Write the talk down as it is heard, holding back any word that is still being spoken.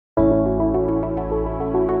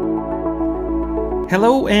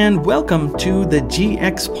Hello and welcome to the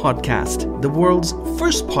GX Podcast, the world's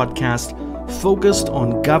first podcast focused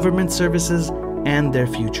on government services and their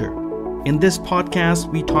future. In this podcast,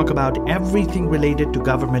 we talk about everything related to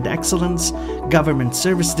government excellence, government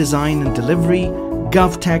service design and delivery,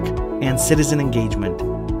 GovTech, and citizen engagement.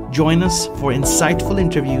 Join us for insightful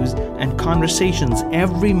interviews and conversations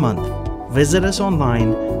every month. Visit us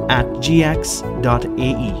online at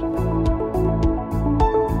gx.ae.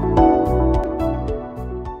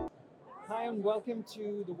 Welcome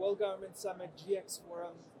to the World Government Summit GX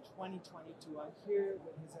Forum 2022. I'm here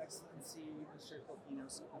with His Excellency, Mr.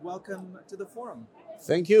 Kokkinos. Welcome to the forum.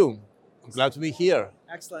 Thank you. I'm glad to be here.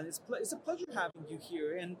 Excellent. It's a pleasure having you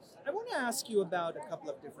here. And I want to ask you about a couple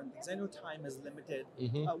of different things. I know time is limited.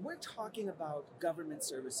 We're talking about government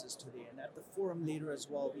services today. And at the forum later as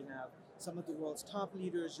well, we have some of the world's top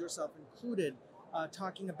leaders, yourself included,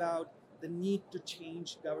 talking about the need to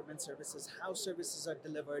change government services, how services are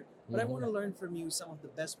delivered. But I want to learn from you some of the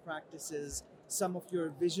best practices, some of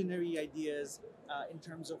your visionary ideas in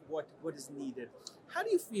terms of what is needed. How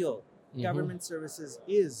do you feel government services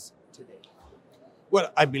is today?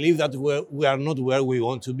 Well, I believe that we are not where we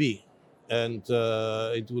want to be. And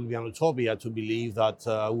it will be an utopia to believe that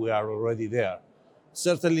we are already there.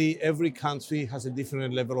 Certainly, every country has a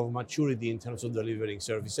different level of maturity in terms of delivering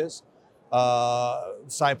services.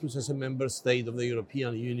 Cyprus as a member state of the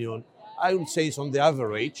European Union, I would say it's on the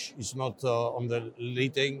average. It's not on the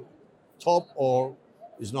leading top or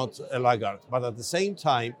it's not a laggard. But at the same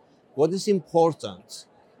time, what is important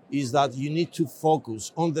is that you need to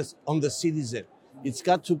focus on the citizen. It's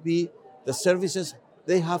got to be, the services,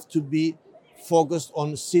 they have to be focused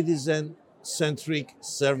on citizen-centric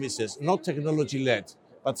services, not technology-led,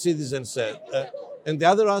 but citizen-centric. And the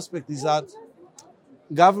other aspect is that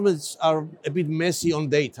governments are a bit messy on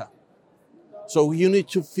data. So you need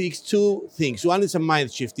to fix two things. One is a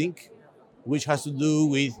mind shifting, which has to do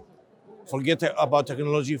with forget about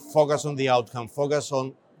technology, focus on the outcome, focus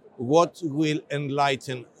on what will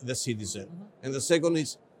enlighten the citizen. And the second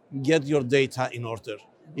is get your data in order.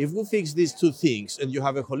 If we fix these two things and you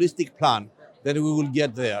have a holistic plan, then we will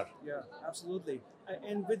get there. Yeah, absolutely.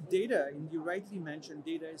 And with data, and you rightly mentioned,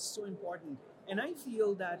 data is so important. And I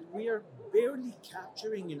feel that we are barely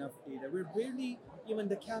capturing enough data. We're barely, even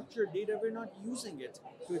the captured data, we're not using it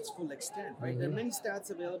to its full extent, right? There are many stats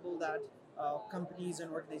available that companies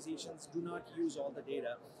and organizations do not use all the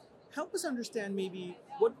data. Help us understand maybe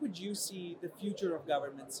what would you see the future of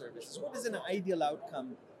government services? What is an ideal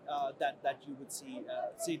outcome that you would see,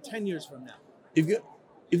 say, 10 years from now? If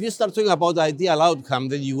you start talking about the ideal outcome,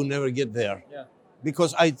 then you will never get there. Yeah.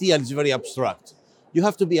 Because ideal is very abstract. You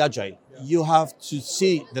have to be agile. Yeah. You have to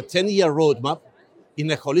see the 10-year roadmap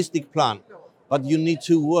in a holistic plan, but you need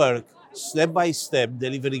to work step by step,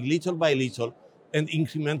 delivering little by little and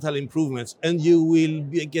incremental improvements. And you will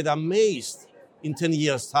get amazed in 10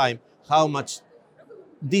 years' time how much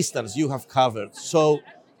distance you have covered. So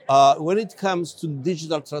when it comes to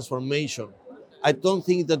digital transformation, I don't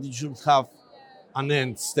think that you should have an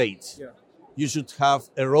end state. Yeah. You should have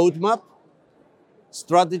a roadmap.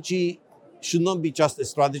 Strategy should not be just a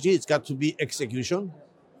strategy, it's got to be execution.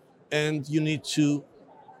 And you need to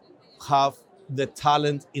have the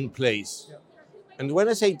talent in place. Yeah. And when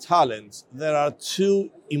I say talent, there are two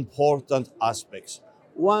important aspects.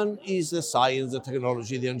 One is the science, the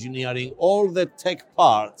technology, the engineering, all the tech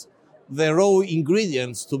part, the raw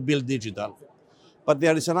ingredients to build digital. But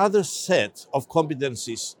there is another set of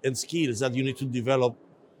competencies and skills that you need to develop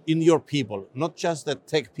in your people, not just the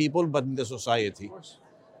tech people, but in the society.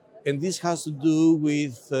 And this has to do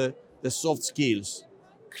with the soft skills,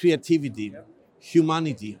 creativity,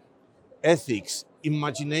 humanity, ethics,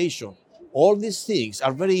 imagination. All these things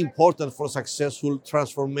are very important for successful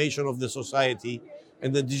transformation of the society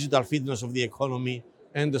and the digital fitness of the economy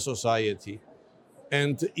and the society.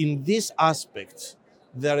 And in this aspect,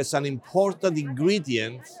 there is an important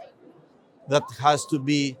ingredient that has to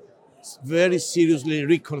be very seriously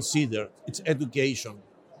reconsidered. It's education.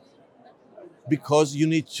 Because you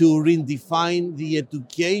need to redefine the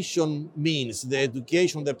education means, the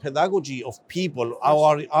education, the pedagogy of people,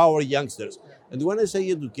 our youngsters. And when I say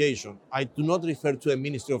education, I do not refer to a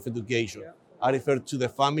Ministry of Education. I refer to the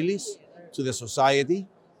families, to the society,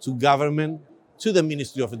 to government, to the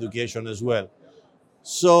Ministry of Education as well.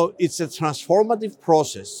 So it's a transformative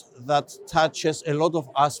process that touches a lot of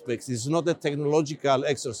aspects. It's not a technological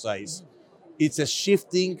exercise. It's a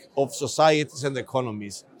shifting of societies and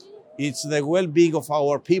economies. It's the well-being of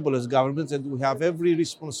our people as governments, and we have every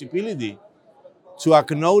responsibility to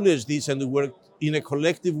acknowledge this and work in a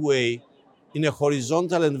collective way, in a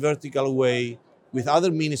horizontal and vertical way, with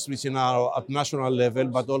other ministries at national level,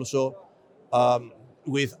 but also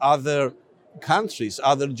with other countries,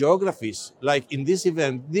 other geographies. Like in this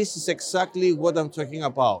event, this is exactly what I'm talking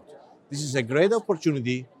about. This is a great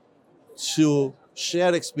opportunity to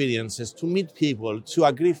share experiences, to meet people, to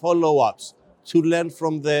agree follow-ups, to learn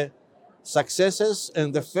from the successes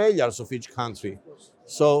and the failures of each country.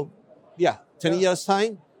 So, 10 years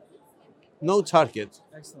time, no target.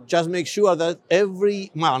 Excellent. Just make sure that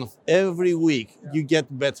every month, every week, you get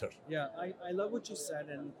better. Yeah, I love what you said,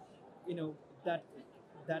 and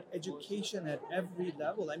that education at every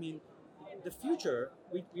level. I mean, the future,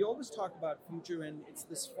 we always talk about future and it's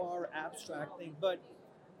this far abstract thing, but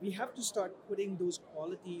we have to start putting those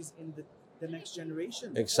qualities in the next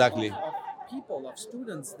generation. Exactly. Of people, of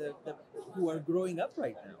students who are growing up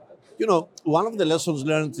right now. One of the lessons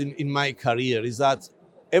learned in my career is that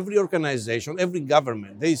every organization, every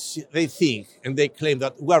government, they think and they claim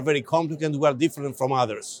that we are very competent, we are different from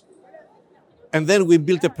others. And then we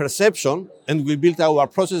built a perception and we built our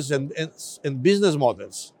processes and business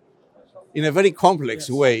models in a very complex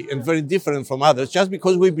way and very different from others just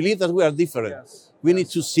because we believe that we are different. We need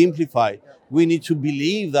to simplify. We need to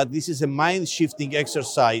believe that this is a mind-shifting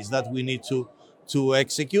exercise that we need to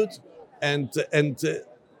execute. And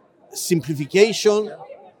simplification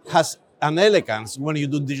has an elegance when you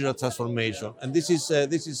do digital transformation. And this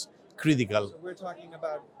is critical. So we're talking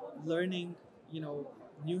about learning,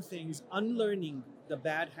 new things, unlearning the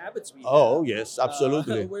bad habits we have. Oh, yes,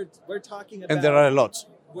 absolutely. We're talking about... And there are a lot.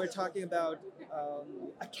 We're talking about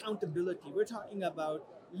accountability. We're talking about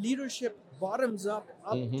leadership bottoms up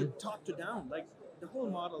to top to down. Like the whole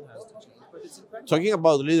model has to change. But it's incredible. Talking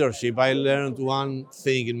about leadership, I learned one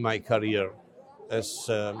thing in my career as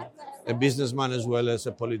a businessman as well as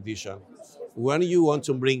a politician. When you want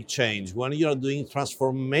to bring change, when you are doing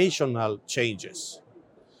transformational changes,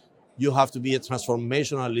 you have to be a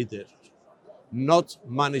transformational leader, not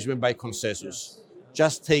management by consensus.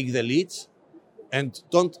 Just take the lead and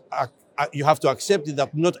you have to accept it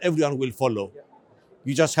that not everyone will follow.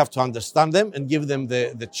 You just have to understand them and give them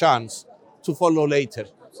the chance to follow later.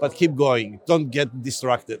 But keep going. Don't get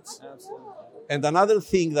distracted. Absolutely. And another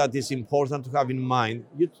thing that is important to have in mind,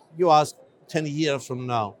 you ask 10 years from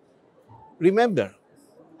now. Remember,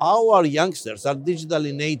 our youngsters are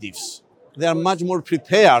digitally natives. They are much more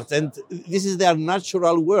prepared and this is their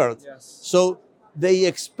natural world. Yes. So they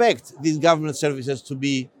expect these government services to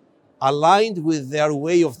be aligned with their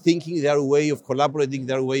way of thinking, their way of collaborating,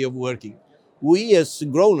 their way of working. We as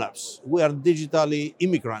grown-ups, we are digitally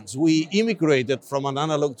immigrants. We immigrated from an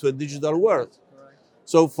analog to a digital world. Right.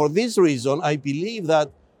 So for this reason, I believe that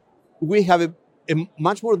we have a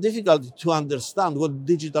much more difficulty to understand what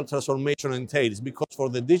digital transformation entails, because for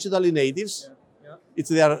the digitally natives, it's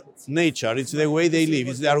their nature, it's the way they live,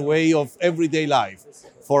 it's their way of everyday life.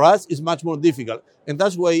 For us, it's much more difficult. And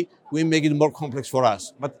that's why we make it more complex for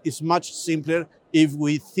us. But it's much simpler if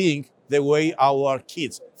we think the way our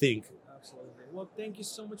kids think. Absolutely. Well, thank you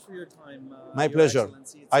so much for your time. My Your pleasure.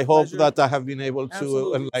 Excellency. I hope that I have been able to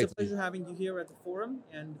Absolutely. enlighten It's a pleasure having you here at the forum,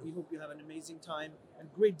 and we hope you have an amazing time and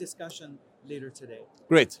great discussion later today.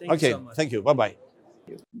 Great. Thank you Okay. so much. Thank you. Bye-bye.